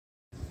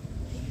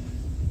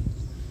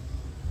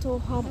to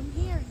hump. Come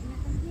here.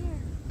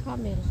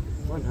 Come here. Camel.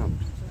 One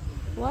hump.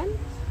 One?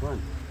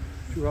 One.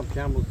 Two hump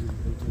camels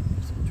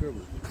and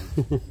turbo.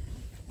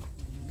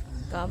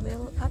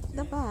 Camel at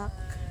the back.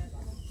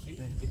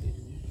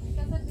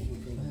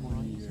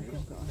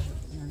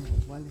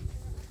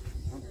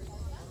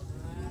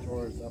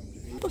 Tours up to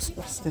 8. What's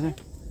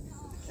that?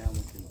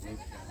 Camel can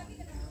take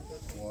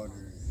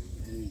water,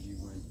 energy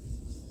when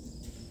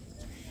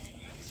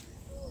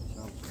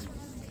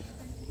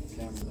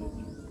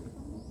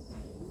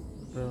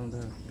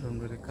From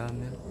the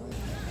camel.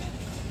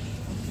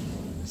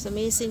 It's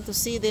amazing to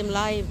see them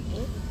live.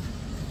 Eh?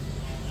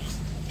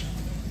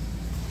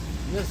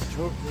 This is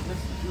two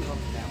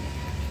hump camels.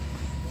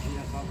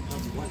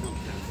 One hump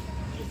camel.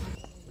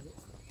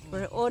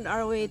 We're on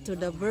our way to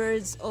the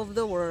birds of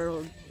the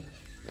world.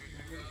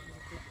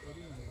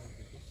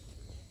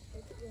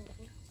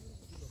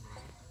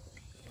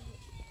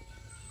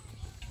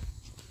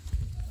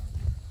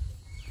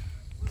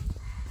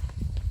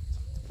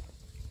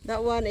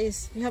 That one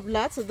is, we have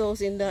lots of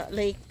those in the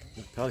lake.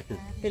 Pelican.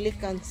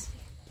 Pelicans.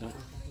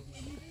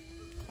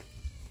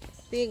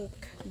 Pink,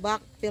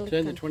 back 10 to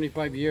pelican.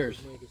 25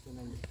 years.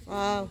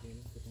 Wow.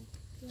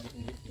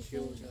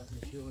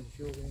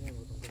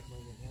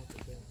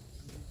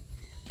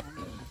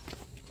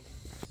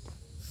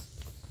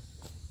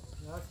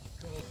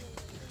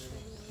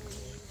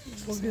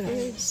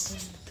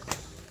 Birds.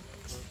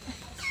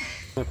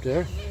 Up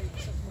there.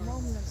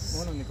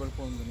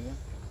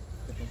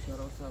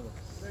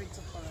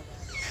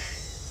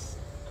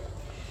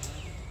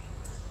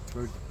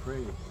 Birds of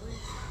prey.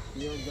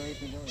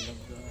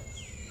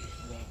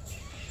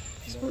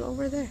 There's one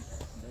over there.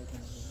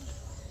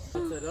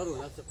 That's that other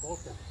one, that's a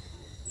polka.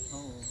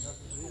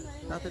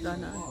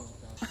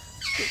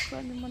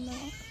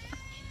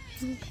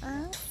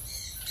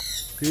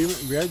 Green,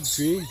 red,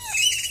 green.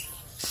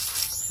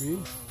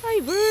 Green. Hi,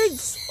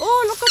 birds.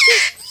 Oh, look at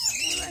this.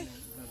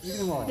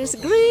 There's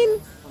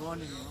green.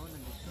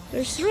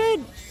 There's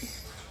red.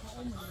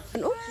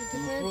 And oh,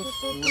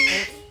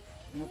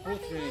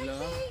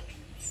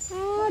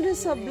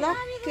 there's a black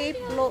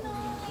Cape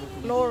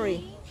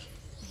lorry.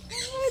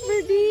 Hi,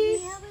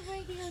 birdie.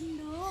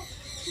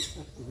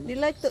 They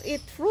like to eat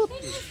fruit.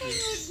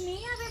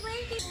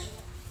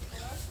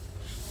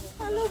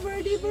 Hello,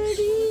 birdie,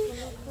 birdie.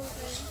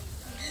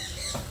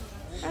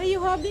 Are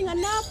you having a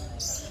nap?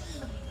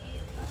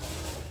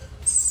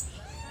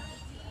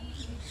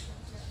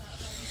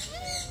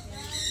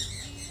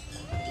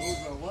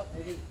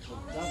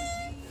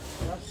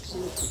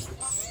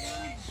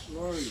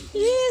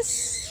 Yes,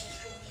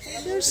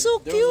 they're so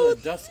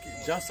cute. Those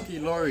are dusky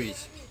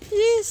lorries.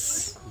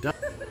 Yes.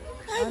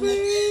 Hi,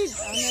 birds.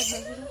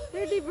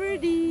 Birdie,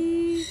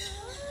 birdie.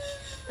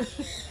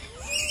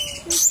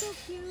 They're so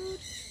cute.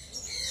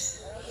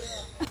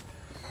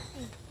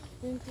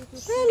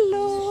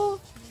 Hello.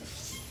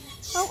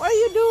 How are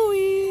you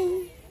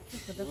doing?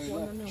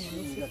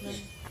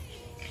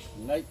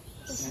 Light.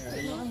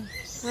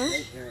 Huh?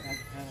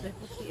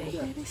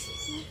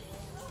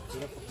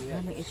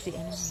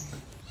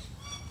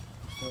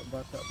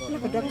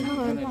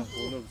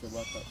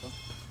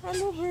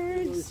 Hello,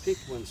 birds.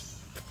 Pink ones.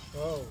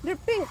 They're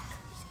pink.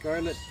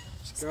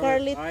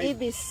 Scarlet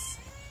ibis.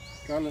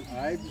 Scarlet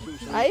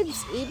ibis.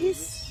 Ibis?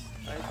 Ibis?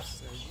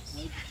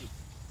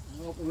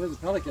 Oh, there's a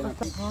pelican.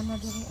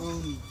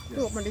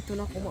 Ito, malito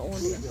na ako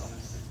mauli.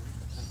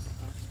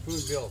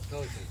 Spoonbill,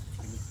 pelican.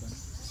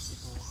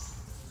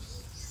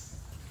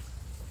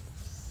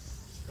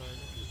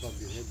 Above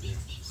your head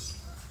there.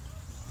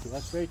 So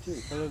that's great too,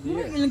 color of the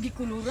year.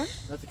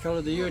 That's the color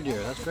of the year,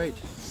 dear. That's great.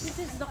 This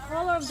is the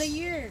color of the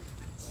year.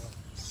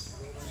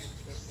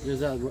 There's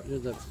that.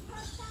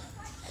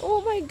 Oh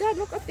my God,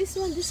 look at this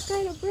one, this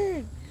kind of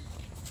bird.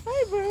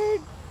 Hi,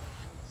 bird.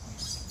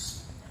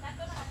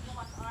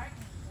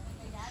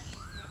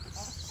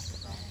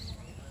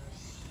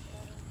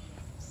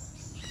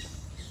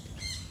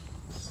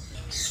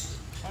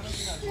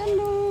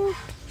 Hello.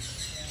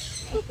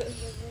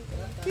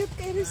 Cute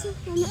kayo rin sa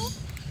ano?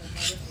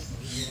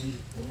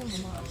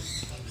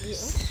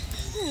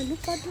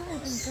 Lupa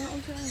doon.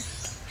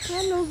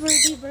 Hello,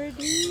 birdie,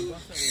 birdie.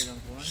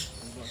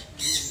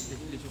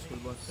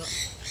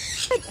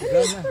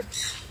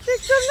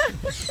 Picture na.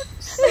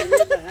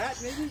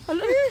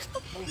 Hello.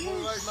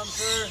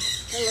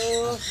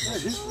 Hello.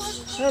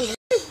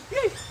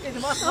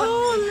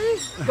 Oh,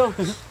 go.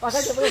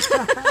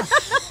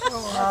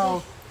 Wow.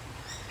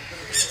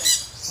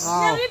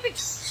 Wow.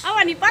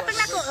 Awan, ipatong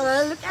na ko.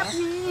 Look at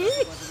me.